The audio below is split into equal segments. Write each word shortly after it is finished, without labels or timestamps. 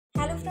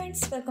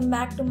friends, welcome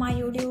back to my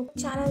YouTube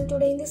channel.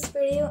 Today in this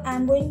video I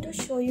am going to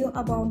show you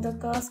about the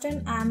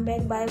CARSTEN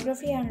EMBACH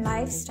biography and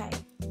lifestyle.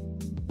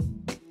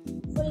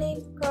 Full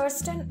name: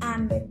 CARSTEN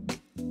EMBACH.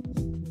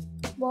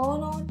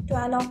 Born on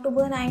 12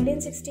 October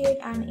 1968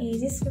 and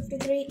age is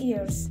 53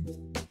 years.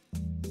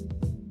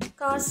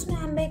 CARSTEN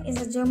EMBACH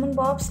is a German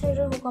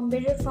bobsledder who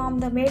competed from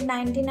the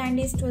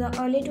mid-1990s to the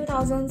early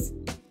 2000s.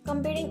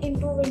 Competing in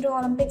 2 Winter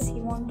Olympics, he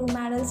won 2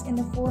 medals in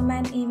the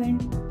 4-man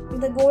event,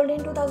 with a gold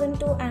in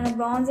 2002 and a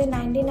bronze in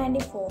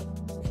 1994.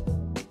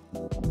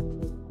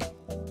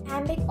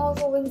 EMBACH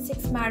also wins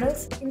 6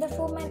 medals in the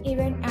 4-man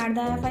event at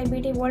the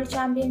FIBT World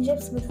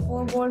Championships with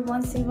 4 gold,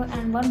 1 silver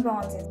and 1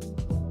 bronze.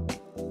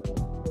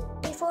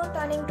 Before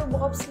turning to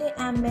bobsleigh,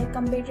 EMBACH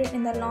competed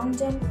in the long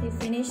jump. He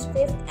finished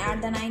 5th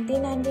at the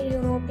 1990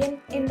 European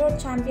Indoor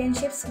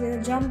Championships with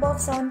a jump of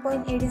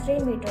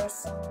 7.83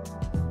 meters.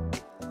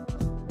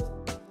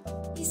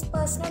 His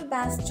personal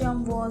best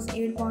jump was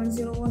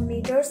 8.01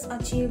 meters,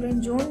 achieved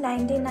in June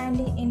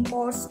 1990 in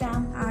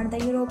Potsdam at the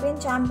European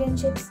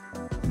Championships.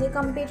 They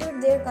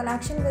competed their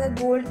collection with a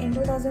gold in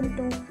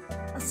 2002,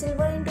 a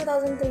silver in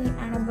 2003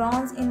 and a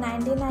bronze in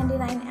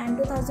 1999 and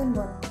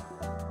 2001.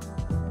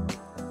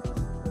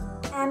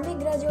 EMBACH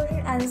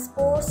graduated as a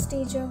sports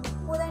teacher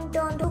who then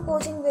turned to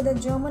coaching with the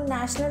German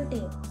national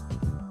team.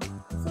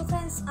 So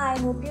friends, I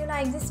hope you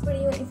like this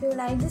video. If you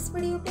like this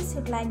video, please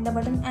hit like the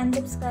button and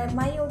subscribe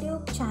my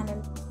YouTube channel.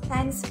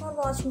 Thanks for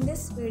watching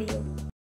this video.